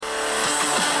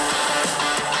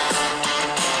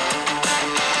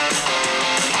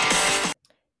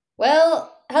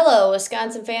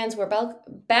Wisconsin fans? We're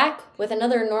back with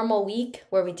another normal week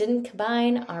where we didn't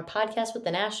combine our podcast with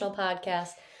the national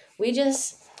podcast. We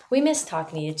missed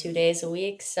talking to you 2 days a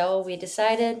week, so we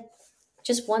decided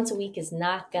just once a week is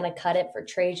not going to cut it for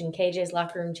Trage and KJ's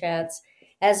locker room chats.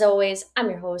 As always, I'm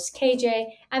your host, KJ.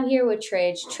 I'm here with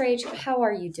Trage. Trage, how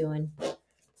are you doing?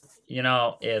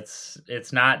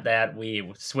 It's not that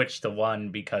we switched to one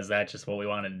because that's just what we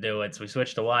wanted to do. We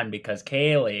switched to one because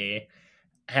Kaylee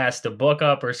has to book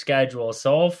up her schedule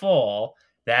so full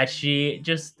that she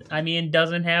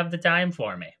doesn't have the time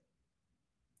for me.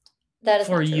 That is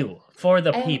for not true. You, for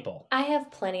the people. I have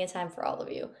plenty of time for all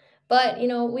of you. But,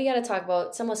 we got to talk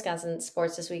about some Wisconsin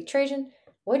sports this week. Trajan,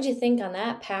 what did you think on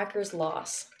that Packers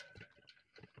loss?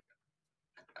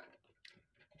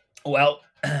 Well,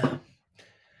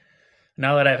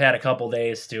 now that I've had a couple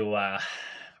days to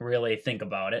really think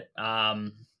about it,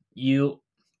 you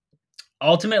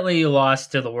ultimately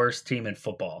lost to the worst team in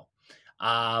football.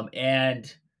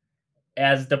 And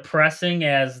as depressing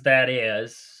as that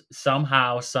is,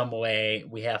 somehow, some way,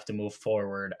 we have to move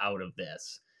forward out of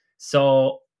this.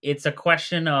 So it's a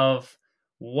question of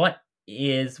where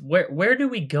do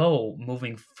we go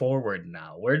moving forward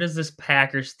now? Where does this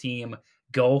Packers team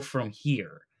go from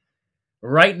here?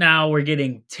 Right now, we're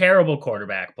getting terrible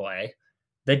quarterback play.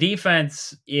 The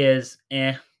defense is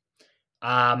Matt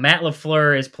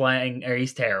LaFleur is playing, or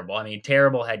he's terrible.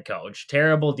 Terrible head coach,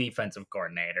 terrible defensive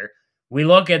coordinator. We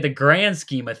look at the grand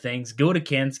scheme of things.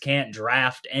 Gutekunst can't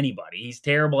draft anybody. He's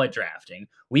terrible at drafting.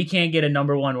 We can't get a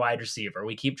number one wide receiver.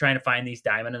 We keep trying to find these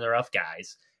diamond in the rough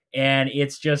guys. And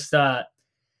it's just,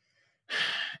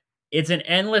 it's an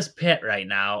endless pit right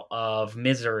now of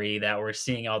misery that we're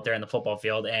seeing out there in the football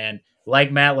field. And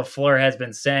like Matt LaFleur has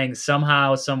been saying,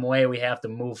 somehow, some way we have to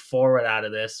move forward out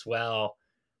of this. Well,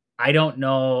 I don't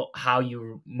know how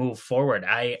you move forward.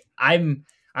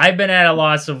 I've been at a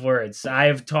loss of words.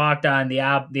 I've talked on the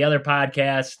other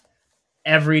podcast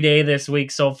every day this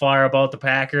week so far about the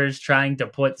Packers trying to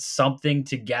put something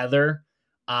together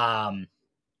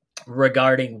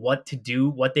regarding what to do,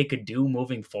 what they could do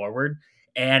moving forward.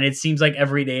 And it seems like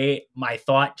every day my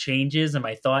thought changes and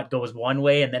my thought goes one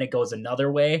way and then it goes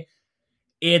another way.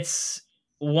 It's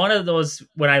one of those,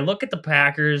 when I look at the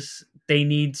Packers, they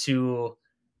need to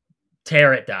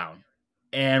tear it down.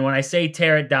 And when I say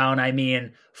tear it down, I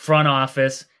mean front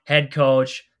office, head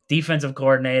coach, defensive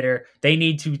coordinator. They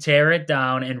need to tear it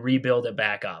down and rebuild it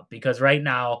back up. Because right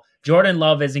now, Jordan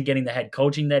Love isn't getting the head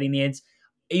coaching that he needs.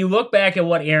 You look back at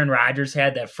what Aaron Rodgers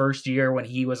had that first year when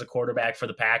he was a quarterback for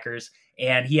the Packers,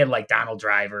 and he had like Donald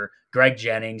Driver, Greg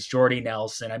Jennings, Jordy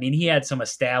Nelson. He had some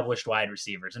established wide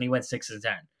receivers, and he went 6-10.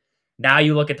 Now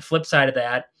you look at the flip side of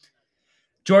that.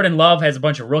 Jordan Love has a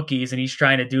bunch of rookies, and he's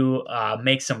trying to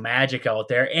make some magic out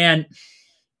there. And,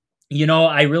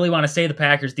 I really want to say the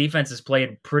Packers defense has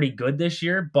played pretty good this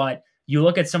year, but you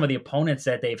look at some of the opponents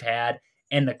that they've had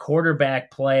and the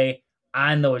quarterback play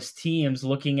on those teams,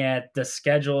 looking at the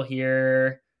schedule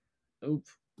here.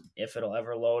 If it'll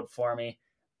ever load for me.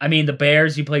 The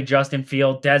Bears, you played Justin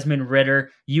Field, Desmond Ridder.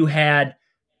 You ended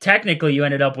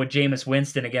up with Jameis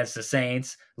Winston against the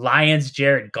Saints. Lions,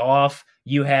 Jared Goff.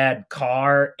 You had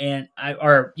Carr and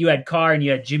you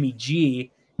had Jimmy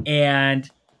G, and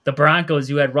the Broncos,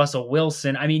 you had Russell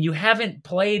Wilson. You haven't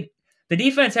played. The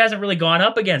defense hasn't really gone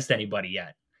up against anybody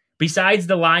yet. Besides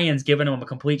the Lions giving them a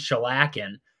complete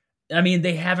shellacking,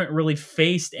 they haven't really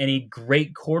faced any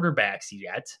great quarterbacks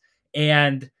yet.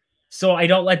 And so I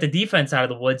don't let the defense out of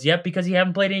the woods yet because you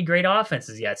haven't played any great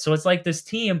offenses yet. So it's like this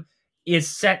team is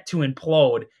set to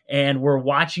implode, and we're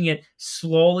watching it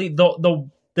slowly.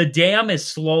 The dam is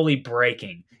slowly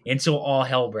breaking until all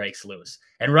hell breaks loose.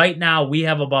 And right now we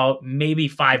have about maybe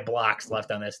 5 blocks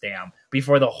left on this dam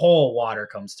before the whole water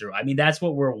comes through. That's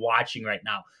what we're watching right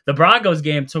now. The Broncos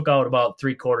game took out about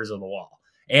 3/4 of the wall.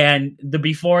 And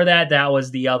before that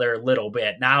was the other little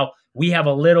bit. Now we have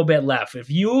a little bit left. If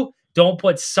you don't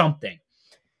put something,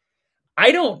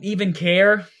 I don't even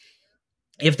care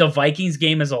if the Vikings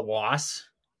game is a loss,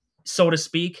 so to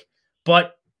speak,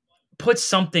 but put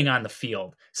something on the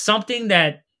field. Something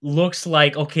that looks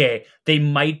like, okay, they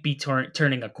might be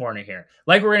turning a corner here.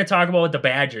 Like we're going to talk about with the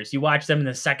Badgers. You watch them in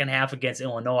the second half against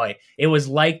Illinois. It was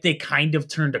like they kind of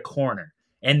turned a corner.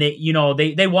 And they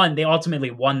won. They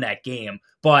ultimately won that game.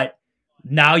 But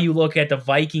now you look at the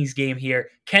Vikings game here.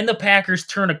 Can the Packers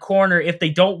turn a corner? If they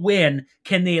don't win,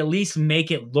 can they at least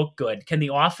make it look good? Can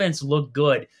the offense look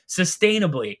good,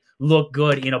 sustainably look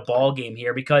good in a ball game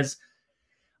here? Because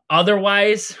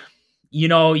otherwise, you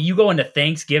go into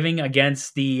Thanksgiving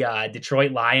against the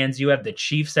Detroit Lions. You have the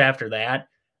Chiefs after that.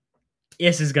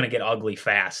 This is going to get ugly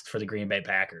fast for the Green Bay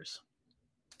Packers.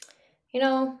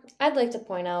 I'd like to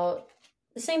point out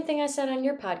the same thing I said on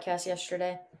your podcast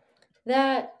yesterday,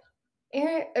 that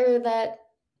that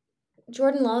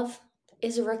Jordan Love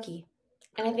is a rookie.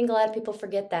 And I think a lot of people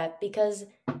forget that because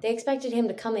they expected him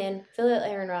to come in, fill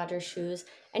Aaron Rodgers' shoes,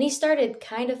 and he started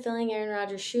kind of filling Aaron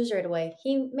Rodgers' shoes right away.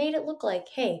 He made it look like,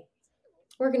 hey,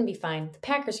 we're going to be fine. The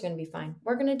Packers are going to be fine.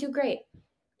 We're going to do great.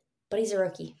 But he's a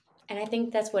rookie. And I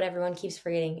think that's what everyone keeps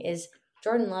forgetting is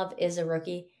Jordan Love is a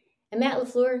rookie. And Matt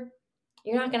LaFleur,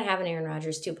 you're not going to have an Aaron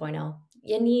Rodgers 2.0.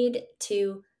 You need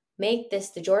to make this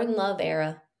the Jordan Love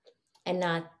era and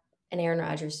not an Aaron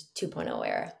Rodgers 2.0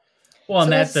 era. Well, and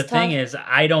So that's the let's thing talk. is,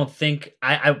 I don't think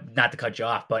I not to cut you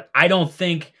off, but I don't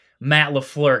think Matt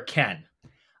LaFleur can.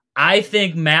 I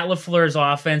think Matt LaFleur's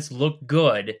offense looked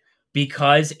good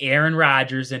because Aaron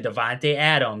Rodgers and Davante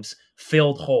Adams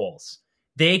filled holes.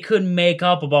 They could make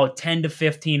up about 10 to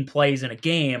 15 plays in a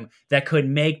game that could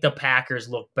make the Packers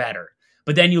look better.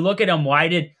 But then you look at them,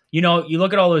 you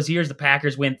look at all those years the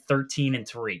Packers went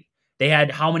 13-3. They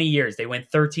had how many years? They went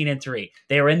 13-3.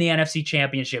 They were in the NFC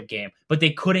Championship game, but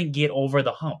they couldn't get over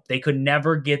the hump. They could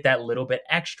never get that little bit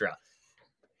extra.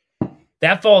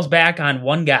 That falls back on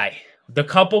one guy. The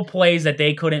couple plays that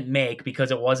they couldn't make because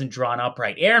it wasn't drawn up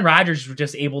right. Aaron Rodgers was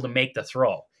just able to make the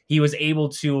throw.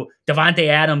 Davante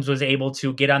Adams was able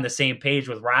to get on the same page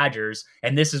with Rodgers,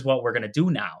 and this is what we're going to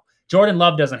do now. Jordan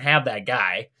Love doesn't have that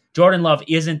guy. Jordan Love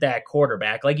isn't that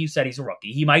quarterback. Like you said, he's a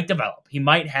rookie. He might develop. He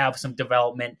might have some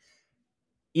development.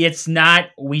 It's not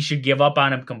we should give up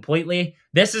on him completely.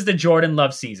 This is the Jordan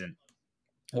Love season.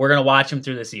 We're going to watch him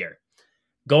through this year.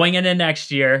 Going into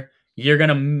next year, you're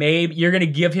gonna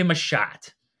give him a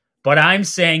shot. But I'm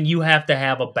saying you have to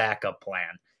have a backup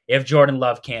plan if Jordan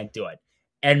Love can't do it.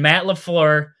 And Matt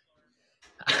LaFleur,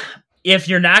 if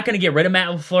you're not going to get rid of Matt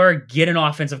LaFleur, get an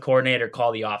offensive coordinator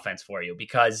call the offense for you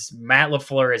because Matt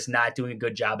LaFleur is not doing a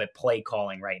good job at play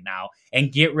calling right now.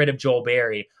 And get rid of Joel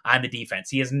Barry on the defense.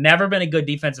 He has never been a good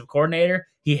defensive coordinator.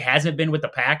 He hasn't been with the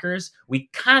Packers. We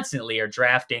constantly are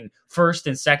drafting first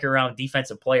and second round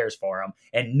defensive players for him,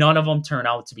 and none of them turn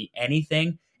out to be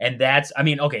anything. And I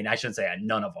shouldn't say that,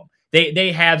 none of them.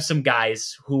 They have some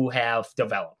guys who have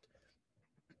developed.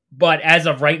 But as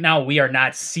of right now, we are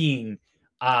not seeing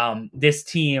this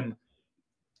team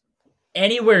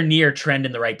anywhere near trend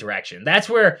in the right direction. That's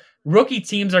where rookie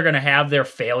teams are going to have their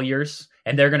failures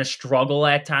and they're going to struggle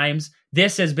at times.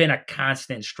 This has been a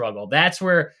constant struggle. That's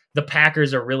where the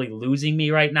Packers are really losing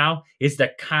me right now, is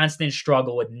the constant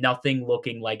struggle with nothing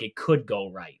looking like it could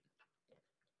go right.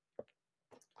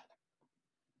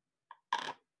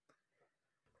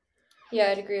 Yeah,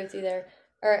 I'd agree with you there.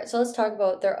 All right, so let's talk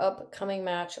about their upcoming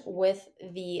match with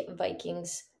the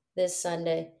Vikings this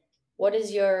Sunday.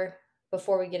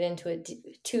 Before we get into it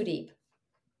too deep,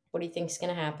 what do you think is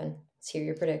going to happen? Let's hear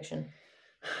your prediction.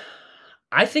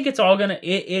 I think it's all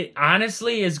it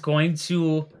honestly is going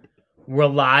to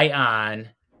rely on,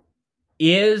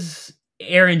 is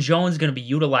Aaron Jones going to be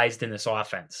utilized in this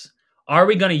offense? Are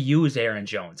we going to use Aaron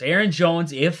Jones? Aaron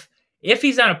Jones, if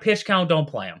he's on a pitch count, don't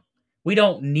play him. We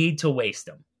don't need to waste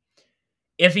him.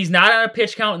 If he's not on a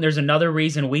pitch count and there's another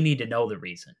reason, we need to know the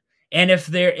reason. And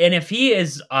if he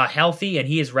is healthy and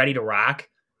he is ready to rock,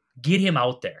 get him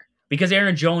out there because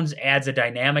Aaron Jones adds a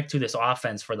dynamic to this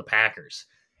offense for the Packers.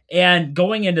 And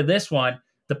going into this one,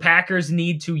 the Packers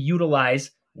need to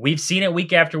utilize, we've seen it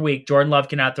week after week, Jordan Love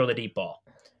cannot throw the deep ball.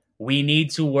 We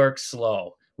need to work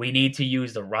slow. We need to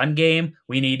use the run game.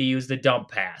 We need to use the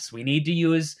dump pass. We need to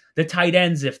use the tight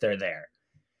ends if they're there.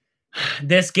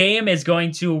 This game is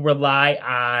going to rely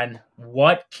on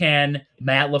what can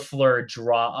Matt LaFleur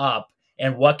draw up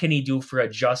and what can he do for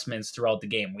adjustments throughout the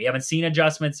game. We haven't seen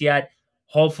adjustments yet.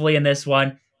 Hopefully in this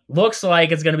one, looks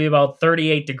like it's going to be about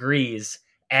 38 degrees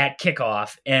at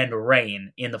kickoff and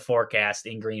rain in the forecast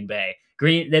in Green Bay.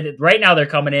 Right now they're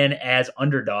coming in as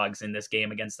underdogs in this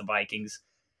game against the Vikings.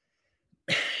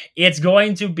 It's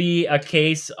going to be a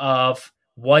case of,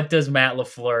 what does Matt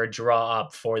LaFleur draw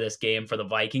up for this game for the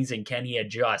Vikings, and can he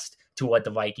adjust to what the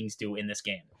Vikings do in this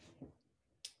game?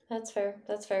 That's fair.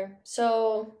 That's fair.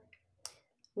 So,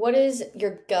 what is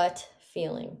your gut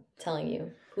feeling telling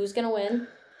you? Who's going to win,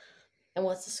 and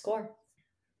what's the score?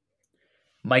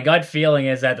 My gut feeling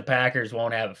is that the Packers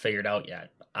won't have it figured out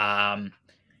yet.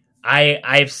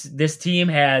 This team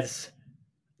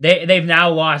they've now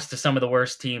lost to some of the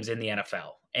worst teams in the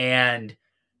NFL, and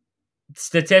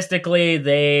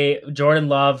statistically, Jordan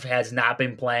Love has not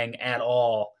been playing at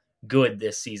all good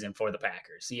this season for the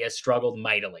Packers. He has struggled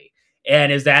mightily. And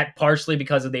is that partially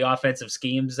because of the offensive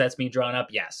schemes that's being drawn up?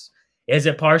 Yes. Is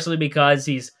it partially because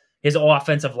his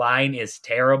offensive line is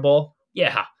terrible?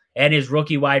 Yeah. And his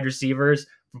rookie wide receivers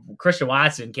Christian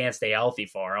Watson can't stay healthy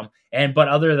for him. But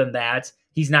other than that,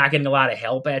 he's not getting a lot of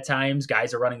help at times.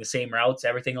 Guys are running the same routes,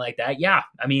 everything like that. Yeah,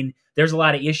 I mean, there's a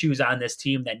lot of issues on this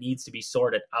team that needs to be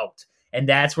sorted out. And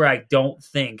that's where I don't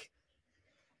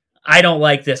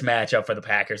like this matchup for the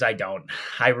Packers. I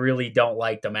really don't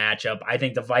like the matchup. I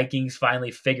think the Vikings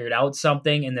finally figured out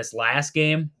something in this last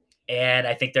game, and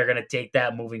I think they're going to take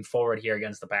that moving forward here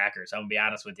against the Packers. I'm going to be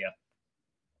honest with you.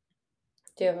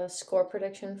 Do you have a score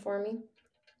prediction for me?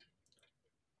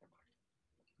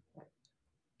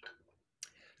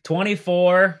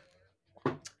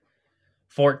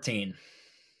 24-14.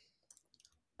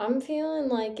 I'm feeling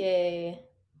like a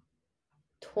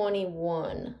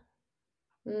 21.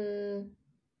 21-10.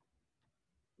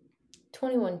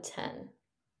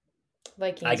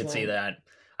 Vikings I could win. see that.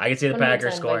 I could see the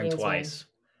Packers scoring Vikings twice.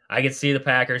 I could see the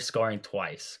Packers scoring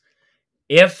twice.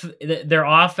 If their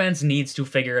offense needs to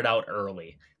figure it out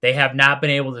early. They have not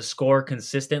been able to score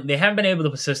consistently. They haven't been able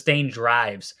to sustain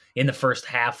drives in the first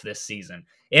half this season.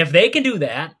 If they can do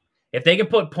that, if they can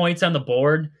put points on the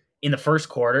board in the first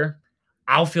quarter,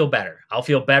 I'll feel better. I'll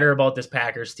feel better about this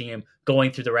Packers team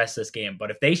going through the rest of this game.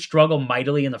 But if they struggle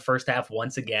mightily in the first half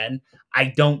once again, I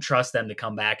don't trust them to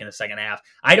come back in the second half.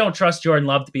 I don't trust Jordan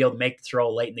Love to be able to make the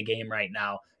throw late in the game right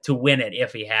now to win it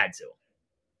if he had to.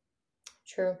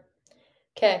 True.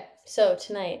 Okay, so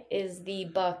tonight is the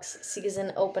Bucks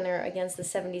season opener against the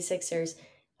 76ers.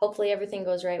 Hopefully everything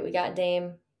goes right. We got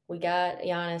Dame, we got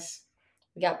Giannis,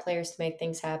 we got players to make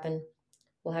things happen.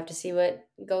 We'll have to see what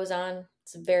goes on.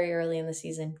 It's very early in the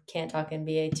season. Can't talk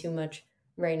NBA too much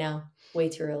right now. Way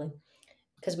too early.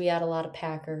 Because we had a lot of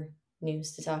Packer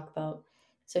news to talk about.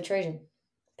 So Trajan,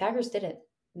 Packers did it.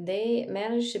 They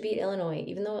managed to beat Illinois,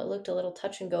 even though it looked a little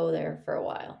touch and go there for a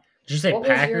while. Did you say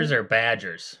Packers or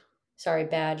Badgers? Sorry,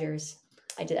 Badgers.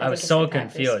 I was so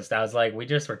confused. I was like, we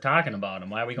just were talking about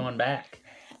them. Why are we going back?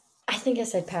 I think I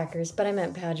said Packers, but I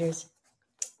meant Badgers.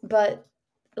 But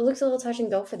it looks a little touch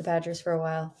and go for the Badgers for a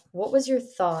while. What was your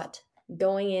thought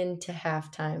going into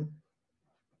halftime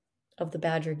of the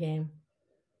Badger game?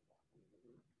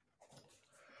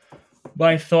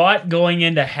 My thought going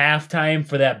into halftime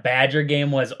for that Badger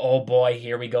game was, oh boy,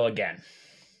 here we go again.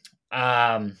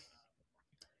 I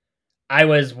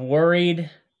was worried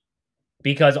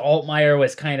because Altmaier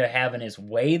was kind of having his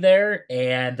way there,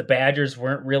 and the Badgers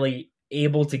weren't really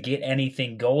able to get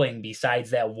anything going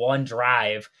besides that one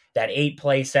drive, that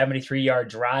 8-play, 73-yard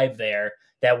drive there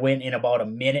that went in about a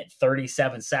minute,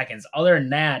 37 seconds. Other than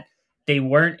that, they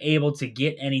weren't able to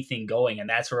get anything going, and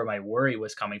that's where my worry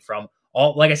was coming from.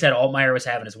 Like I said, Altmaier was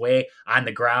having his way on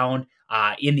the ground,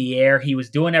 in the air. He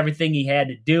was doing everything he had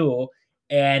to do,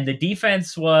 and the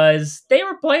defense they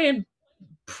were playing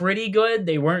pretty good.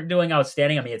 They weren't doing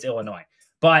outstanding. I mean, it's Illinois.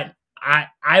 But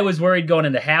I was worried going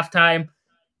into halftime.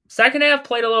 Second half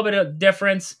played a little bit of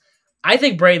difference. I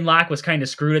think Braden Locke was kind of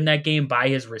screwed in that game by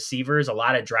his receivers. A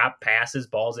lot of drop passes,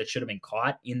 balls that should have been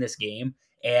caught in this game.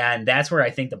 And that's where I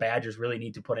think the Badgers really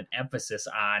need to put an emphasis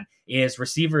on is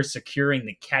receivers securing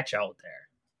the catch out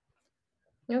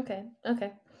there. Okay.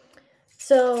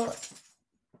 So,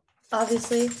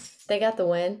 obviously, they got the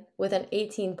win with an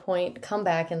 18-point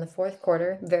comeback in the fourth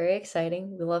quarter. Very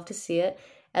exciting. We love to see it.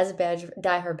 As a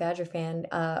diehard Badger fan,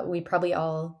 we probably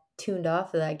all tuned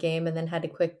off of that game and then had to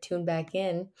quick tune back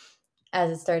in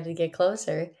as it started to get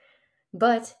closer.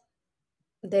 But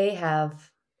they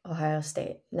have Ohio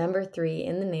State, number 3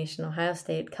 in the nation, Ohio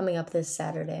State, coming up this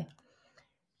Saturday.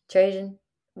 Trajan,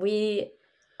 we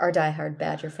are diehard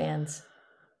Badger fans,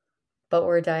 but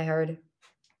we're diehard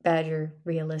Badger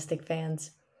realistic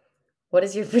fans. What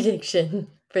is your prediction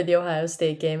for the Ohio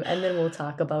State game? And then we'll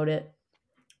talk about it.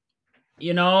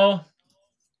 I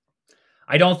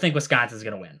don't think Wisconsin's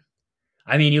going to win.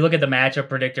 I mean, you look at the matchup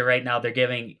predictor right now, they're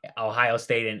giving Ohio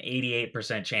State an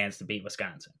 88% chance to beat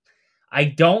Wisconsin. I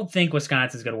don't think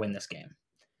Wisconsin's going to win this game.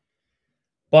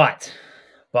 But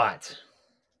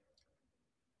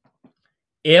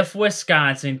if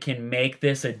Wisconsin can make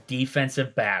this a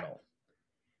defensive battle,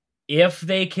 if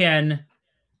they can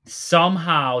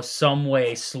somehow, some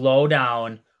way slow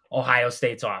down Ohio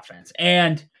State's offense,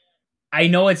 and I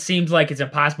know it seems like it's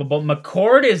impossible, but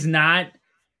McCord is not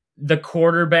the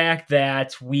quarterback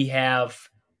that we have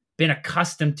been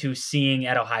accustomed to seeing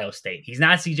at Ohio State. He's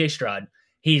not C.J. Stroud.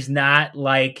 He's not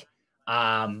like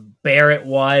Barrett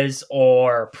was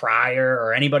or Pryor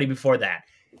or anybody before that.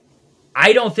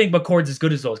 I don't think McCord's as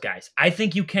good as those guys. I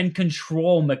think you can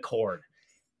control McCord.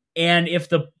 And if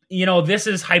this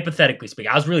is hypothetically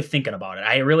speaking, I was really thinking about it.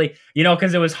 I really,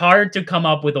 because it was hard to come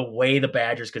up with a way the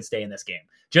Badgers could stay in this game.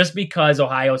 Just because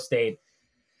Ohio State,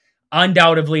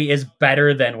 undoubtedly is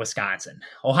better than Wisconsin.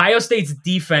 Ohio State's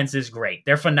defense is great.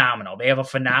 They're phenomenal. They have a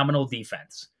phenomenal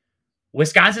defense.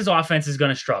 Wisconsin's offense is going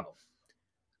to struggle.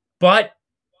 But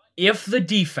if the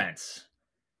defense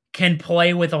can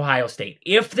play with Ohio State,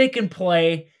 if they can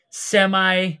play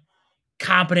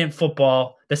semi-competent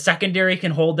football, the secondary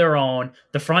can hold their own,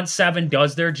 the front seven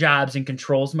does their jobs and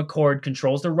controls McCord,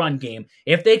 controls the run game,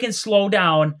 if they can slow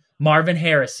down Marvin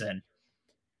Harrison,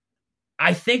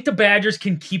 I think the Badgers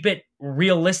can keep it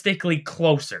realistically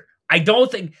closer. I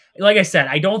don't think, like I said,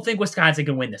 I don't think Wisconsin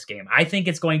can win this game. I think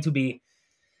it's going to be,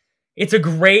 it's a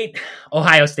great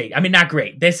Ohio State. I mean, not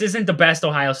great. This isn't the best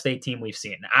Ohio State team we've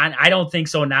seen. I don't think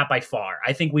so, not by far.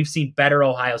 I think we've seen better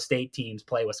Ohio State teams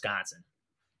play Wisconsin.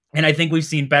 And I think we've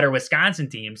seen better Wisconsin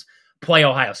teams play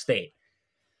Ohio State.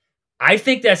 I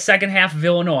think that second half of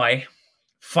Illinois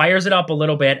fires it up a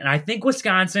little bit. And I think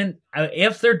Wisconsin,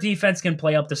 if their defense can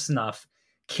play up to snuff,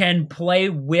 can play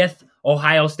with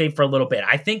Ohio State for a little bit.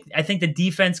 I think the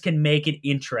defense can make it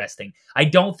interesting. I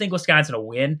don't think Wisconsin will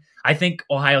win. I think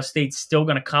Ohio State's still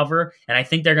going to cover, and I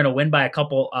think they're going to win by a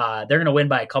couple. They're going to win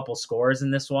by a couple scores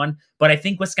in this one. But I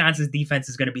think Wisconsin's defense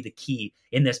is going to be the key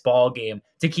in this ball game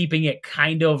to keeping it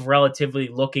kind of relatively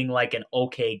looking like an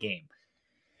okay game.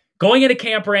 Going into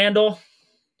Camp Randall,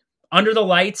 under the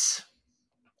lights,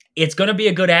 it's going to be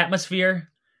a good atmosphere.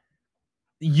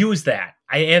 Use that.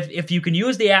 If you can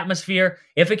use the atmosphere,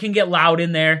 if it can get loud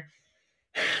in there,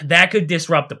 that could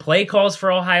disrupt the play calls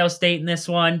for Ohio State in this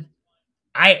one.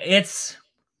 It's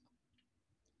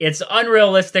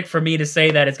unrealistic for me to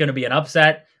say that it's going to be an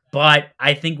upset, but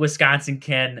I think Wisconsin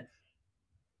can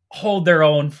hold their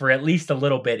own for at least a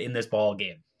little bit in this ball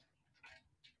game.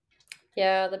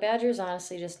 Yeah, the Badgers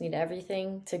honestly just need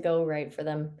everything to go right for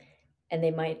them, and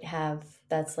they might have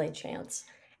that slight chance.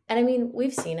 And I mean,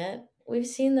 we've seen it. We've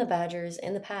seen the Badgers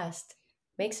in the past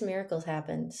make some miracles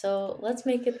happen. So let's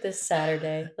make it this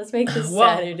Saturday. Let's make this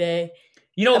Saturday.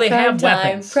 They have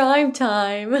weapons. Prime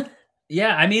time.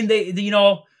 Yeah, I mean,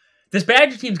 this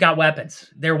Badger team's got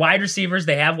weapons. They're wide receivers.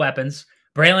 They have weapons.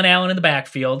 Braylon Allen in the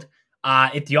backfield.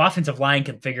 If the offensive line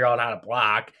can figure out how to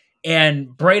block.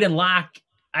 And Braden Locke,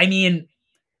 I mean,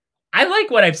 I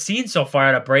like what I've seen so far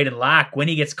out of Braden Locke. When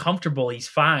he gets comfortable, he's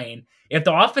fine. If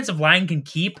the offensive line can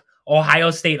keep Ohio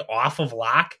State off of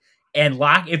Locke, and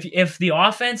Locke, if the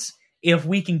offense, if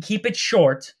we can keep it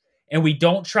short and we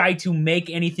don't try to make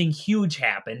anything huge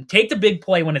happen, take the big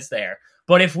play when it's there.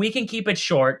 But if we can keep it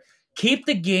short, keep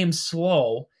the game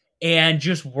slow, and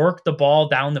just work the ball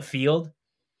down the field,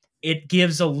 it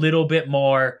gives a little bit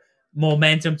more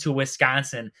momentum to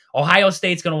Wisconsin. Ohio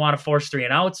State's going to want to force 3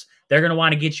 and outs. They're going to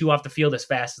want to get you off the field as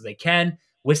fast as they can.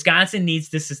 Wisconsin needs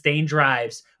to sustain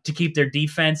drives to keep their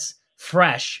defense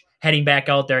fresh heading back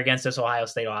out there against this Ohio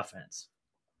State offense.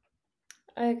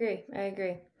 I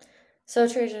agree. So,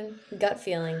 Trajan, gut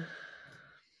feeling.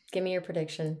 Give me your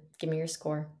prediction. Give me your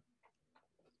score.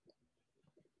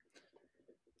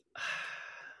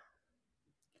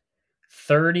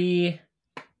 38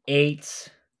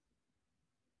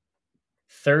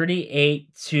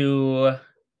 to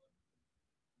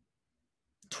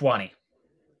 20.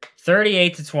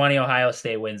 38 to 20, Ohio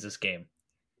State wins this game.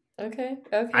 Okay.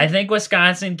 I think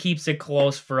Wisconsin keeps it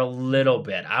close for a little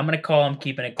bit. I'm going to call them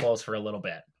keeping it close for a little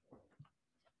bit.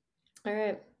 All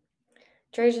right.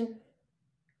 Trajan,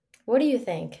 what do you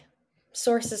think?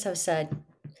 Sources have said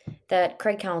that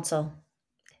Craig Counsell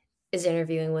is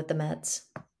interviewing with the Mets.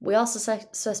 We also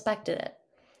suspected it.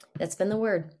 That's been the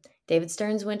word. David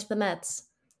Stearns went to the Mets.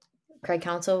 Craig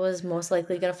Counsell was most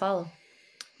likely going to follow.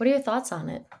 What are your thoughts on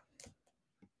it?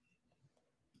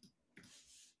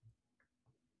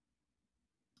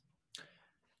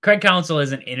 Craig Counsell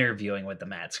isn't interviewing with the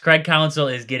Mets. Craig Counsell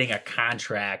is getting a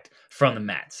contract from the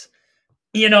Mets.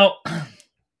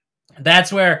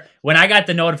 That's where, when I got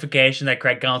the notification that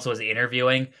Craig Counsell was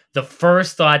interviewing, the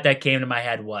first thought that came to my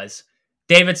head was,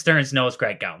 David Stearns knows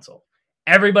Craig Counsell.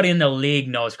 Everybody in the league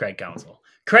knows Craig Counsell.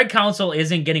 Craig Counsell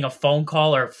isn't getting a phone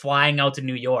call or flying out to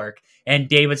New York, and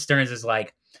David Stearns is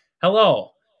like,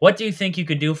 hello, what do you think you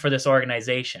could do for this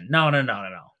organization? No.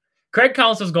 Craig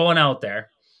Counsell's going out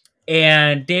there,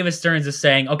 and David Stearns is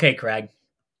saying, okay, Craig,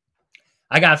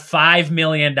 I got $5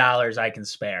 million I can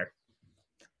spare.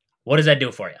 What does that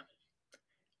do for you?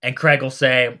 And Craig will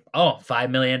say, $5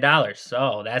 million.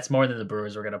 So that's more than the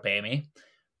Brewers were going to pay me.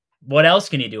 What else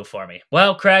can you do for me?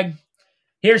 Well, Craig,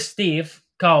 here's Steve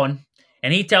Cohen,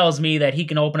 and he tells me that he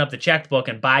can open up the checkbook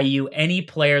and buy you any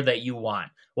player that you want.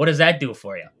 What does that do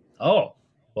for you? Oh,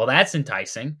 well, that's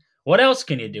enticing. What else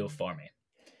can you do for me?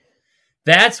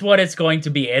 That's what it's going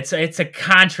to be. It's a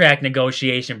contract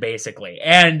negotiation, basically.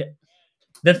 And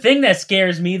the thing that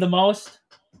scares me the most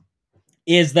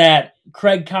is that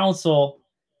Craig Counsell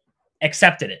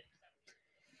accepted it.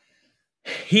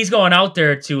 He's going out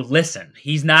there to listen.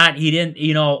 He didn't,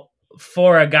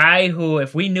 for a guy who,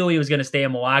 if we knew he was going to stay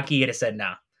in Milwaukee, he'd have said,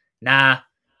 nah,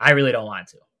 I really don't want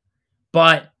to.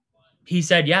 But he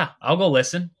said, yeah, I'll go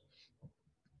listen.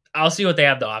 I'll see what they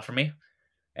have to offer me.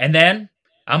 And then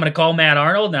I'm going to call Matt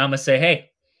Arnold and I'm going to say,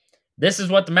 hey, this is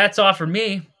what the Mets offered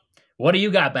me. What do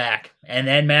you got back? And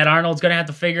then Matt Arnold's going to have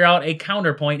to figure out a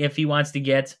counterpoint if he wants to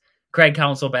get Craig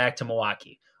Counsell back to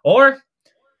Milwaukee. Or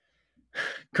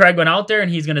Craig went out there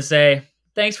and he's going to say,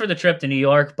 thanks for the trip to New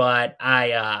York, but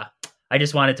I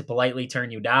just wanted to politely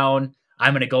turn you down.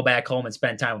 I'm going to go back home and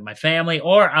spend time with my family.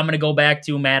 Or I'm going to go back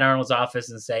to Matt Arnold's office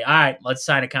and say, all right, let's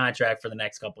sign a contract for the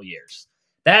next couple years.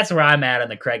 That's where I'm at on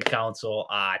the Craig Counsell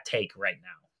take right now.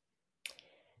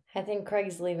 I think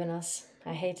Craig's leaving us.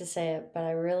 I hate to say it, but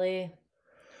I really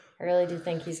do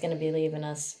think he's going to be leaving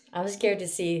us. I'm scared to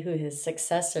see who his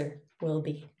successor will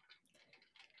be.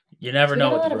 You never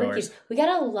know with the Brewers. Rookies. We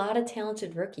got a lot of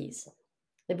talented rookies.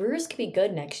 The Brewers could be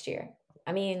good next year.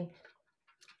 I mean,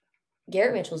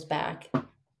 Garrett Mitchell's back.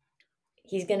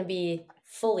 He's going to be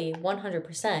fully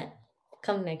 100%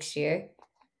 come next year.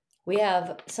 We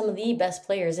have some of the best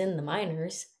players in the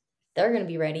minors. They're going to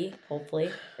be ready, hopefully,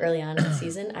 early on in the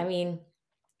season. I mean,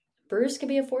 Brewers could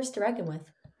be a force to reckon with.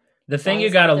 The thing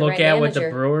you got to look at with the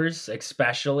Brewers,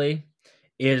 especially,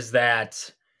 is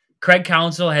that Craig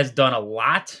Counsell has done a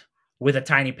lot with a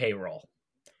tiny payroll.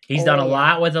 He's done a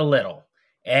lot with a little,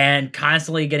 and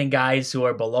constantly getting guys who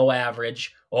are below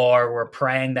average or we're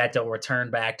praying that they'll return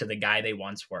back to the guy they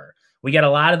once were. We get a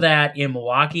lot of that in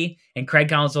Milwaukee, and Craig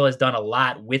Counsell has done a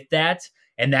lot with that,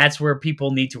 and that's where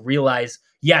people need to realize,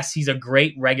 yes, he's a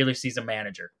great regular season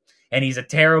manager, and he's a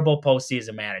terrible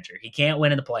postseason manager. He can't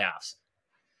win in the playoffs.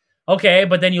 Okay,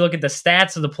 but then you look at the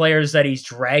stats of the players that he's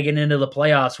dragging into the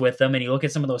playoffs with him, and you look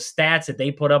at some of those stats that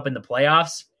they put up in the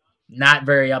playoffs, not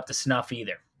very up to snuff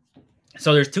either.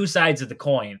 So there's two sides of the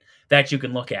coin that you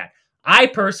can look at. I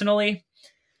personally,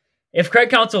 if Craig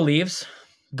Counsell leaves,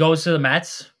 goes to the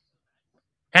Mets,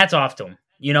 hats off to him.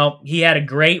 He had a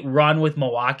great run with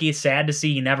Milwaukee. Sad to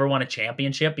see he never won a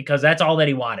championship because that's all that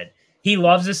he wanted. He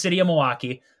loves the city of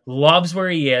Milwaukee, loves where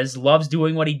he is, loves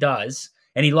doing what he does,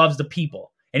 and he loves the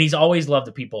people. And he's always loved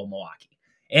the people of Milwaukee.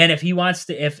 And if he wants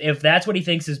to, if that's what he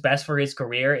thinks is best for his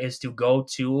career is to go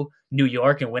to New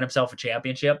York and win himself a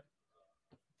championship,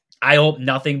 I hope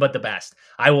nothing but the best.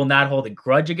 I will not hold a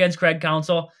grudge against Craig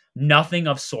Counsell, nothing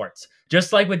of sorts.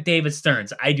 Just like with David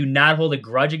Stearns, I do not hold a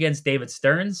grudge against David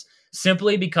Stearns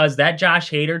simply because that Josh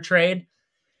Hader trade,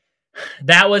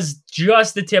 that was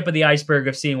just the tip of the iceberg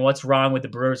of seeing what's wrong with the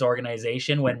Brewers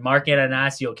organization when Mark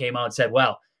Anastasio came out and said,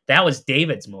 well, that was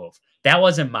David's move. That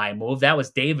wasn't my move. That was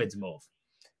David's move.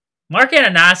 Mark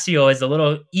Anastasio is a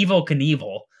little Evel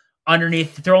Knievel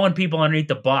throwing people underneath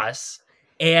the bus.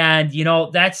 And,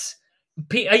 that's,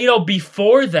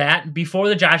 before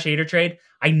the Josh Hader trade,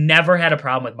 I never had a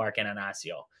problem with Mark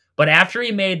Anastasio. But after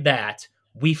he made that,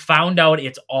 we found out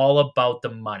it's all about the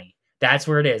money. That's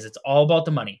where it is. It's all about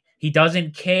the money. He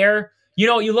doesn't care.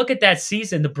 You look at that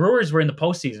season, the Brewers were in the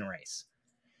postseason race.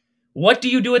 What do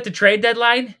you do at the trade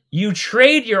deadline? You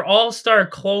trade your all-star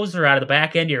closer out of the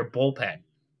back end of your bullpen.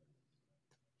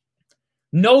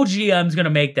 No GM's going to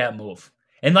make that move.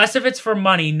 Unless if it's for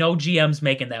money, no GM's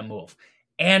making that move.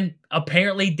 And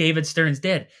apparently David Stearns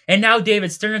did. And now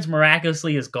David Stearns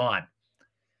miraculously is gone.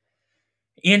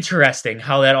 Interesting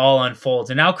how that all unfolds.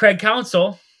 And now Craig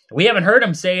Counsell, we haven't heard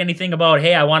him say anything about,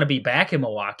 hey, I want to be back in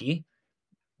Milwaukee.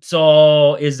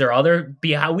 So is there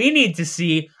we need to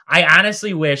see. I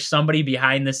honestly wish somebody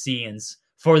behind the scenes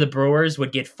for the Brewers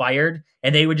would get fired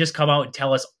and they would just come out and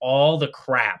tell us all the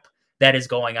crap that is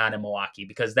going on in Milwaukee,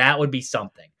 because that would be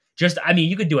something.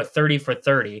 You could do a 30 for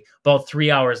 30, about 3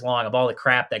 hours long of all the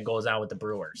crap that goes on with the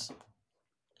Brewers.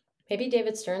 Maybe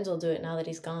David Stearns will do it now that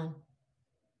he's gone.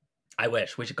 I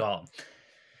wish. We should call him.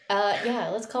 Yeah,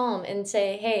 let's call him and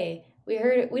say, hey, we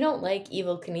don't like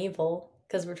Evel Knievel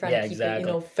because we're trying to keep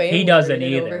it, family. He doesn't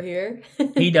either. Over here.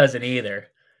 He doesn't either.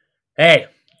 Hey,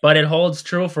 but it holds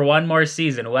true for one more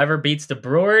season. Whoever beats the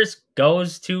Brewers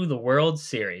goes to the World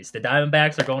Series. The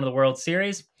Diamondbacks are going to the World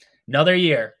Series. Another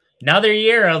year. Another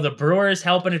year of the Brewers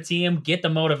helping a team get the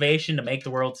motivation to make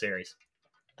the World Series.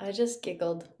 I just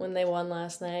giggled when they won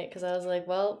last night because I was like,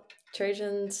 well,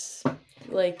 Trajan's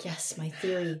like, yes, my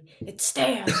theory, it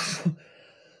stands.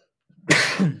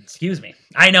 Excuse me.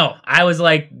 I know. I was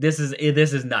like, this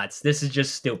is nuts. This is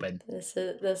just stupid. This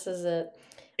is it.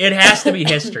 It has to be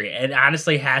history. It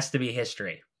honestly has to be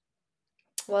history.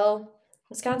 Well,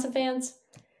 Wisconsin fans,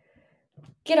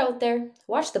 get out there,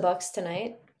 watch the Bucks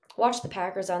tonight. watch the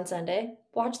Packers on Sunday,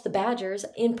 watch the Badgers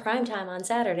in primetime on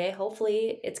Saturday.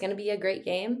 Hopefully, it's going to be a great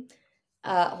game.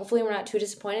 Hopefully, we're not too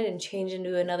disappointed and change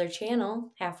into another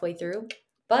channel halfway through.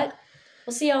 But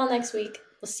we'll see y'all next week.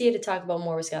 We'll see you to talk about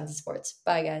more Wisconsin sports.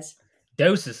 Bye, guys.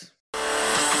 Doses.